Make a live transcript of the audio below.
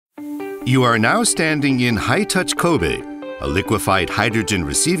You are now standing in High-Touch Kobe, a liquefied hydrogen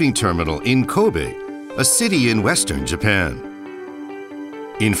receiving terminal in Kobe, a city in western Japan.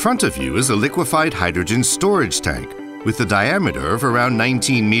 In front of you is a liquefied hydrogen storage tank with a diameter of around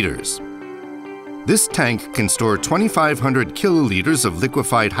 19 meters. This tank can store 2,500 kiloliters of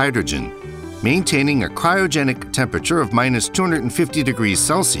liquefied hydrogen, maintaining a cryogenic temperature of minus 250 degrees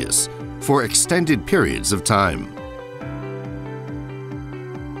Celsius for extended periods of time.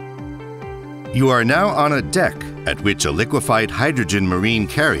 You are now on a deck at which a liquefied hydrogen marine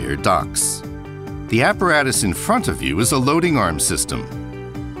carrier docks. The apparatus in front of you is a loading arm system.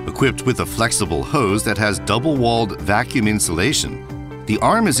 Equipped with a flexible hose that has double-walled vacuum insulation, the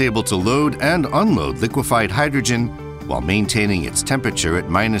arm is able to load and unload liquefied hydrogen while maintaining its temperature at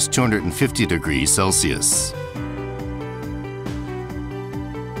minus 250 degrees Celsius.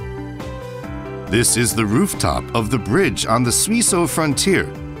 This is the rooftop of the bridge on the Suiso Frontier,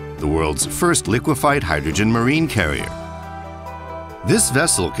 the world's first liquefied hydrogen marine carrier. This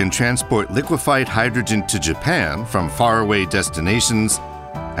vessel can transport liquefied hydrogen to Japan from faraway destinations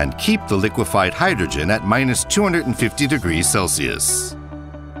and keep the liquefied hydrogen at minus 250 degrees Celsius.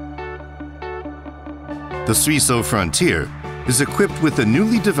 The Suiso Frontier is equipped with a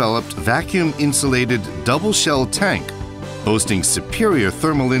newly developed vacuum-insulated double-shell tank boasting superior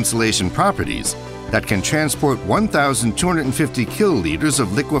thermal insulation properties that can transport 1,250 kiloliters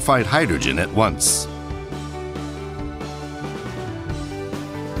of liquefied hydrogen at once.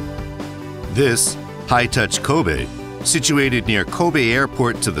 This, High-Touch Kobe, situated near Kobe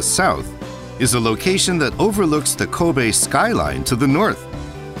Airport to the south, is a location that overlooks the Kobe skyline to the north.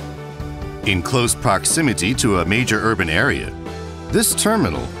 In close proximity to a major urban area, this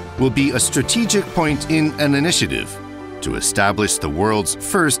terminal will be a strategic point in an initiative to establish the world's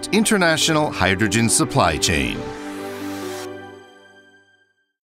first international hydrogen supply chain.